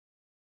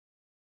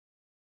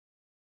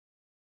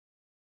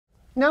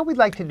Now we'd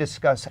like to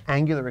discuss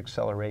angular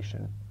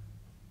acceleration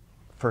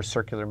for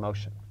circular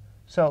motion.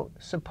 So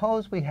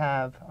suppose we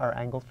have our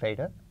angle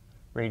theta,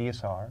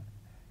 radius r,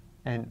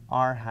 and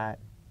r hat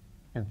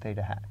and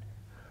theta hat.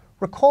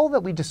 Recall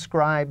that we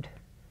described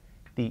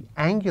the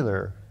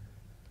angular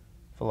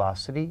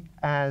velocity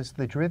as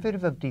the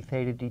derivative of d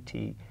theta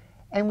dt,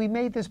 and we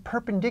made this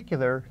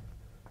perpendicular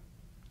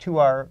to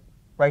our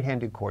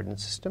right-handed coordinate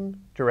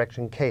system,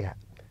 direction k hat.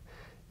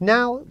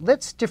 Now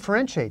let's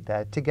differentiate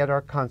that to get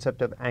our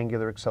concept of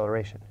angular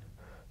acceleration.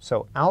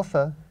 So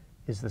alpha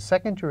is the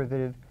second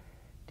derivative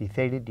d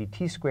theta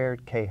dt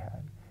squared k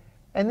hat,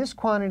 and this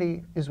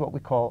quantity is what we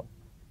call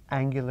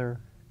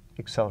angular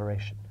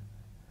acceleration.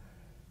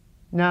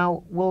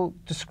 Now we'll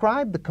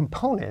describe the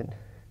component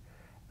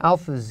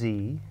alpha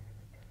z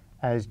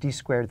as d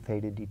squared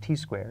theta dt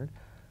squared.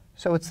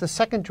 So it's the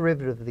second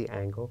derivative of the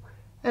angle.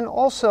 And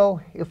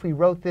also, if we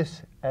wrote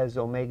this as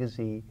omega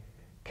z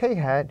k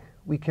hat,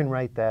 we can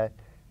write that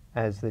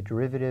as the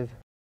derivative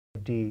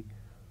of d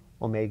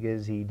omega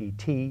z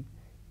dt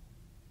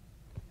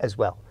as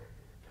well.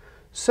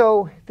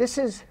 So this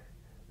is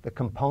the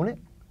component.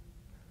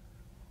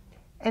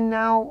 And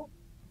now,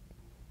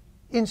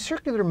 in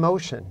circular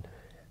motion,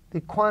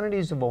 the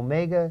quantities of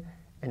omega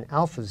and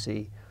alpha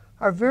z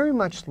are very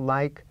much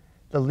like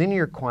the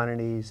linear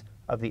quantities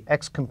of the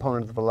x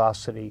component of the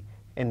velocity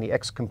and the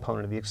x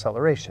component of the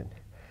acceleration.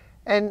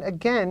 And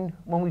again,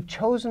 when we've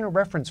chosen a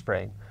reference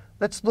frame,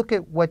 let's look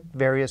at what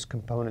various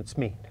components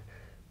mean.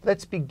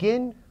 Let's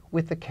begin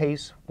with the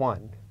case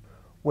 1,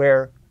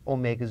 where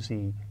omega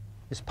z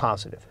is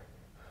positive.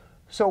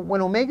 So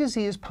when omega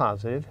z is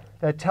positive,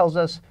 that tells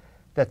us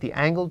that the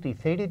angle d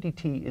theta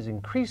dt is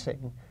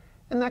increasing,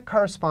 and that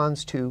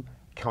corresponds to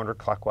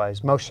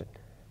counterclockwise motion.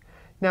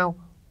 Now,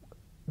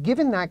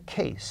 given that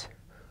case,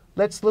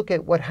 let's look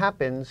at what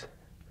happens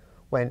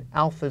when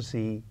alpha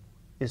z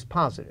is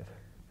positive.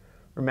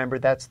 Remember,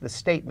 that's the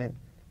statement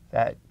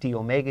that d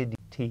omega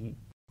dt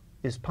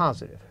is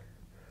positive,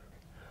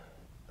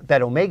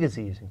 that omega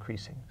z is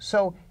increasing.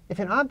 So if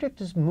an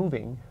object is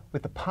moving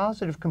with the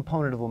positive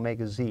component of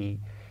omega z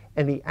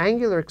and the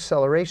angular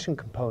acceleration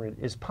component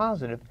is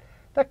positive,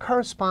 that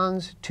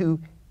corresponds to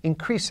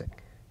increasing.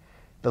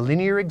 The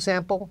linear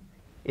example,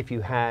 if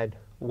you had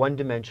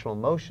one-dimensional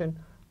motion,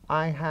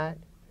 I hat,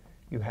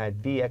 you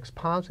had Vx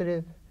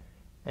positive,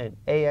 and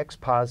Ax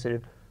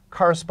positive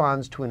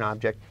corresponds to an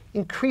object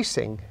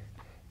increasing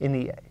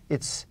in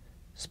its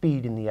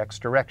speed in the x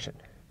direction.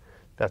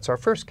 That's our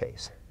first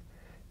case.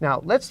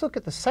 Now let's look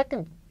at the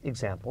second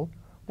example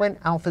when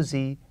alpha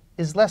z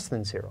is less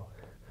than 0.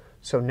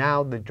 So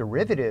now the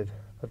derivative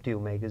of d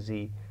omega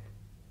z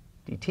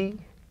dt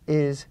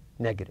is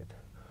negative.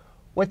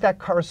 What that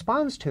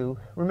corresponds to,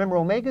 remember,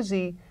 omega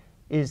z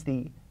is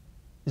the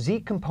z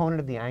component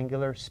of the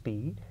angular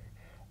speed,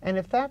 and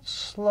if that's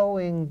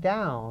slowing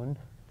down,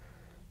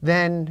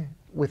 then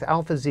with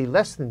alpha z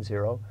less than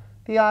 0,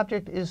 the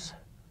object is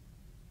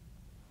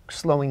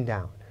slowing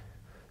down.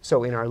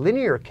 So in our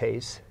linear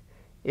case,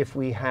 if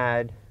we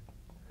had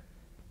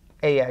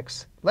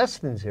ax less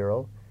than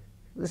 0,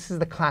 this is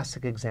the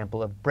classic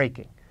example of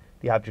braking.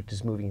 The object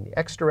is moving in the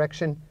x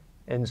direction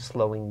and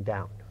slowing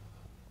down.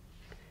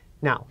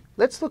 Now,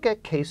 let's look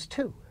at case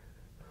 2,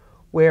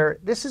 where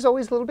this is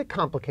always a little bit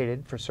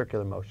complicated for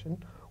circular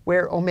motion,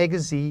 where omega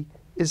z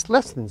is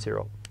less than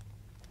 0.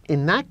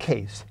 In that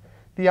case,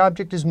 the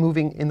object is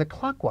moving in the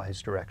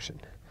clockwise direction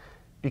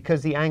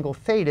because the angle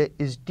theta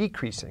is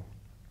decreasing,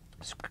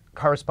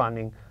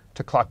 corresponding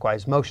to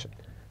clockwise motion.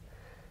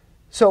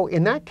 So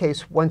in that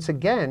case, once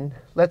again,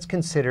 let's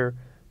consider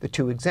the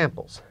two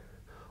examples.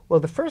 Well,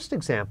 the first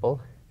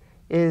example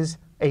is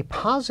a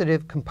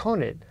positive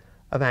component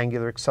of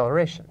angular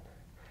acceleration.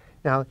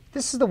 Now,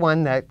 this is the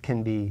one that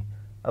can be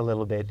a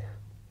little bit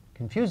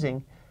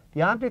confusing.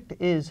 The object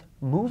is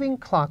moving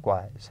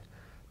clockwise,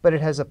 but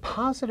it has a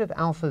positive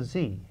alpha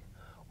z,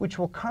 which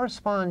will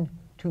correspond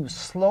to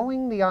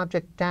slowing the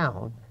object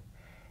down.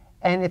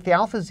 And if the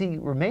alpha z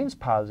remains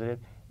positive,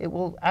 it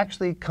will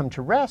actually come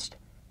to rest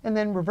and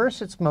then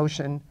reverse its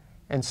motion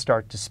and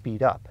start to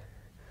speed up.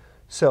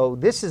 So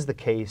this is the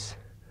case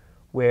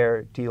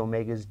where d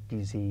omega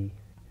dz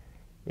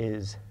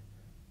is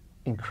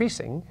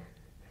increasing,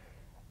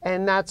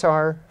 and that's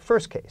our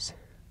first case.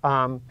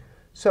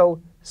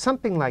 So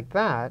something like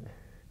that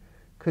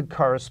could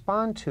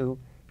correspond to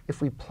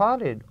if we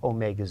plotted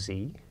omega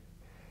z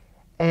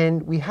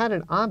and we had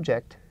an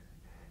object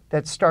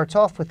that starts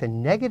off with a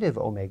negative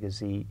omega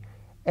z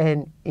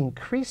and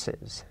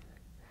increases.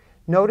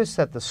 Notice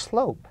that the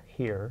slope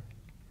here,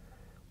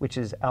 which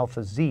is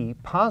alpha z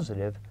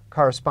positive,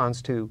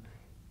 corresponds to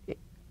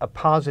a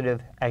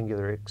positive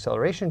angular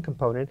acceleration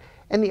component,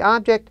 and the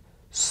object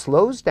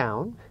slows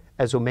down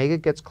as omega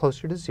gets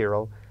closer to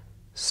 0,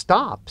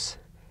 stops,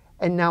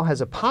 and now has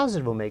a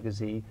positive omega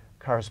z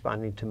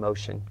corresponding to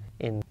motion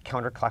in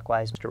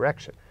counterclockwise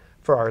direction.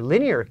 For our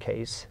linear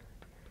case,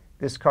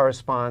 this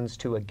corresponds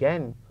to,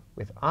 again,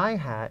 with I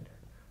hat,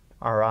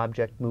 our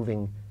object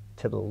moving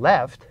to the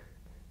left,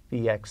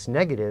 Vx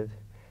negative,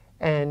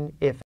 and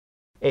if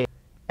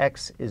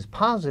x is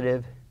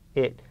positive,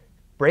 it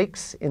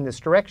brakes in this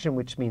direction,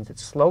 which means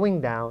it's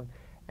slowing down.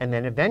 And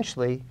then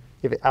eventually,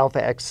 if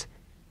alpha x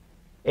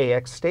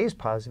ax stays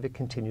positive, it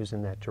continues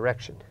in that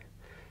direction.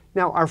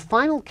 Now, our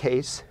final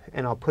case,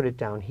 and I'll put it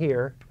down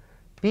here,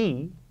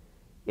 B,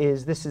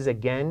 is this is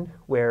again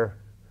where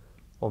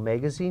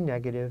omega z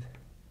negative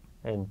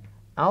and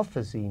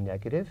alpha z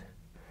negative.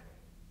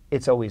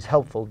 It's always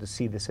helpful to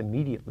see this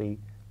immediately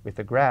with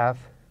the graph.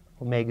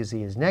 Omega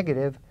z is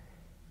negative.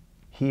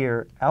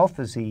 Here,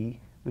 alpha z,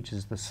 which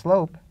is the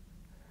slope,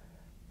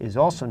 is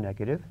also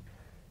negative.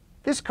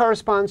 This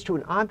corresponds to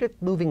an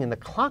object moving in the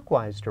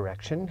clockwise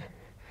direction.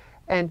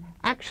 And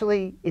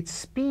actually, its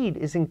speed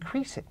is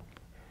increasing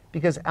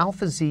because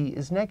alpha z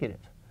is negative.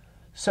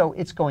 So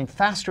it's going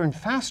faster and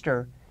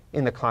faster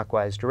in the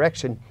clockwise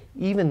direction,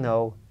 even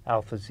though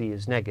alpha z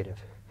is negative.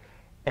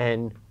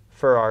 And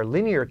for our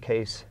linear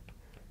case,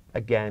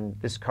 again,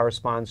 this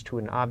corresponds to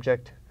an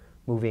object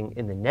moving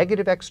in the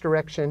negative x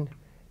direction,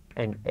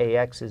 and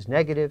ax is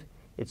negative.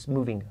 It's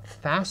moving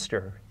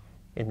faster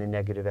in the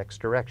negative x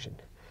direction.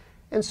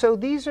 And so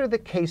these are the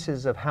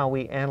cases of how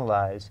we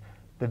analyze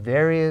the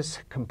various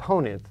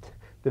components,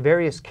 the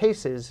various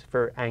cases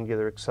for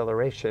angular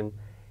acceleration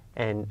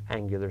and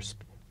angular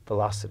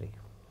velocity.